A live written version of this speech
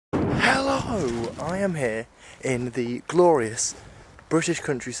Hello! I am here in the glorious British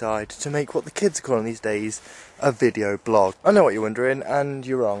countryside to make what the kids are calling these days a video blog. I know what you're wondering, and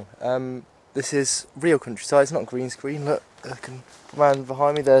you're wrong. This is real countryside, it's not green screen. Look, around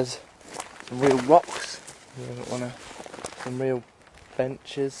behind me there's some real rocks. Some real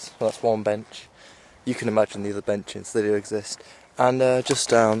benches. Well, that's one bench. You can imagine the other benches, they do exist. And just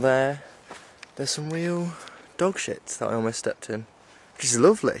down there, there's some real dog shits that I almost stepped in, which is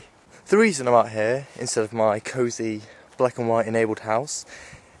lovely. The reason I'm out here, instead of my cosy black and white enabled house,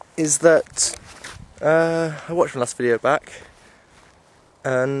 is that I watched my last video back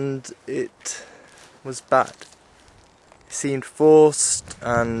and it was bad. It seemed forced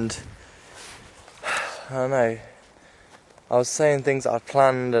and I don't know, I was saying things that I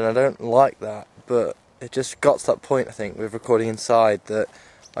planned and I don't like that, but it just got to that point, I think, with recording inside that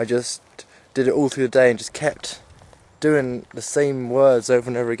I just did it all through the day and just kept doing the same words over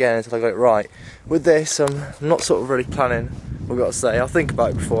and over again until I got it right. With this, I'm not sort of really planning what I've got to say. I'll think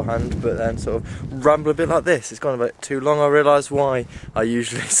about it beforehand, but then sort of ramble a bit like this. It's gone a bit too long. I realise why I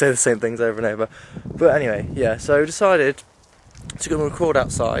usually say the same things over and over. But anyway, yeah, so I decided to go and record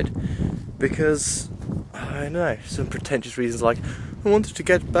outside because, I don't know, some pretentious reasons like I wanted to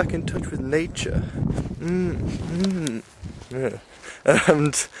get back in touch with nature. Yeah.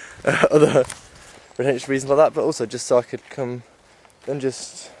 And other pretentious reasons like that, but also just so I could come and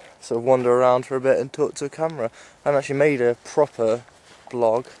just sort of wander around for a bit and talk to a camera. I haven't actually made a proper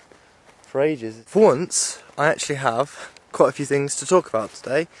blog for ages. For once, I actually have quite a few things to talk about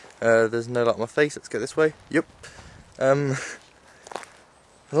today. There's no light on my face, let's go this way. Yep. A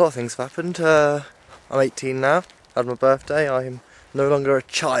lot of things have happened. I'm 18 now, had my birthday, I am no longer a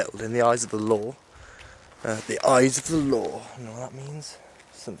child in the eyes of the law. The eyes of the law, you know what that means?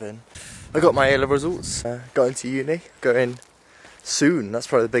 Something. I got my A-level results, got into uni, going soon, that's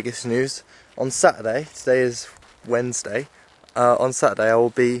probably the biggest news. On Saturday, today is Wednesday, on Saturday I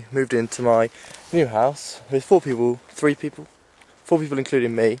will be moved into my new house with four people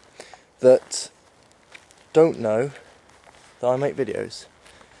including me, that don't know that I make videos.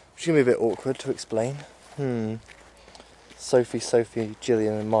 Which is going to be a bit awkward to explain. Sophie,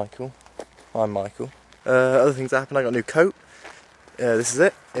 Gillian and Michael. I'm Michael. Other things that happened, I got a new coat. This is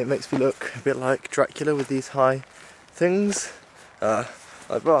it. It makes me look a bit like Dracula with these high things. I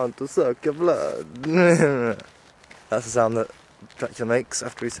want to suck your blood. That's the sound that Dracula makes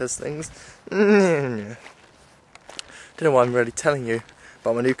after he says things. Don't know why I'm really telling you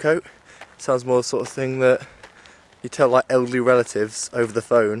about my new coat. It sounds more the sort of thing that you tell like elderly relatives over the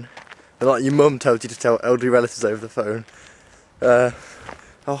phone. And like your mum tells you to tell elderly relatives over the phone.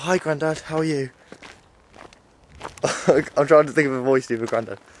 Oh, hi Grandad, how are you? I'm trying to think of a voice to do for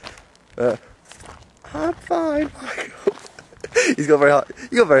Grandad. I'm fine, Michael. You got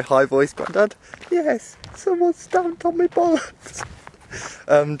a very high voice, Grandad. Yes, someone stamped on my bollocks.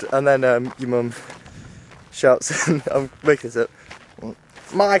 And then your mum shouts, and I'm making this up.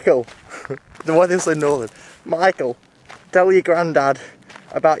 Michael, why are they so northern? Michael, tell your Grandad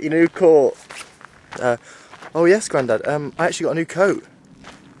about your new coat. Oh yes, Grandad. I actually got a new coat.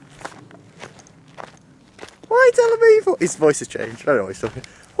 Why are you telling me for? His voice has changed. I don't know what he's talking.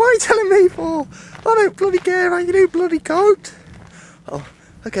 Why are you telling me for? I don't bloody care about your new bloody coat. Oh,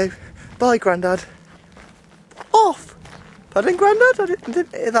 okay. Bye, Grandad. Off. Pardon, Grandad? I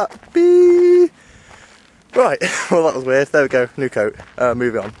didn't hear that. Bee. Right. Well, that was weird. There we go. New coat.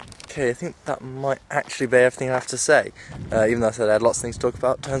 Moving on. Okay, I think that might actually be everything I have to say. Even though I said I had lots of things to talk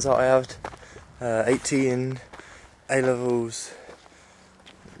about, turns out I had 18 A-levels,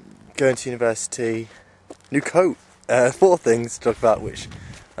 going to university, new coat, 4 things to talk about, which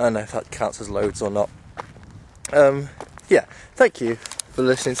I don't know if that counts as loads or not. Yeah, thank you for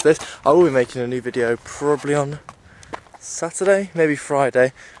listening to this. I will be making a new video probably on Saturday, maybe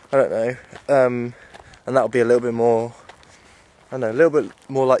Friday, I don't know, and that'll be a little bit more, I don't know, a little bit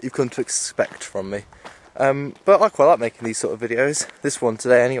more like you've come to expect from me. But I quite like making these sort of videos. This one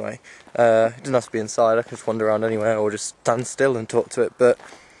today anyway. It doesn't have to be inside, I can just wander around anywhere or just stand still and talk to it, but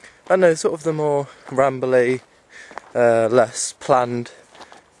I don't know, sort of the more rambly, less planned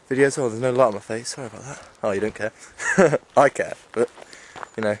videos. Oh, there's no light on my face, sorry about that. Oh, you don't care. I care, but,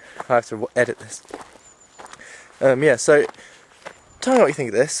 you know, I have to edit this. Yeah, so, tell me what you think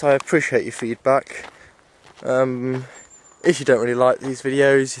of this. I appreciate your feedback. If you don't really like these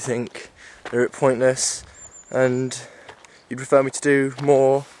videos, you think they're a bit pointless, and you'd prefer me to do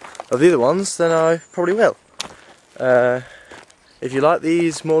more of the other ones, then I probably will. If you like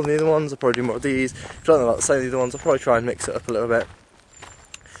these more than the other ones, I'll probably do more of these. If you don't like the same as the other ones, I'll probably try and mix it up a little bit.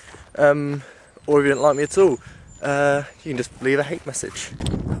 Or if you don't like me at all, you can just leave a hate message.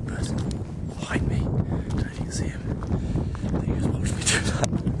 person behind me. I don't know if you can see him. He just watched me do that.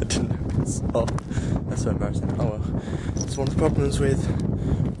 I didn't notice. Oh, that's so embarrassing. Oh well. It's one of the problems with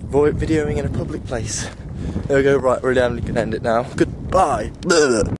videoing in a public place. There we go, right, we're down, we can end it now. Goodbye.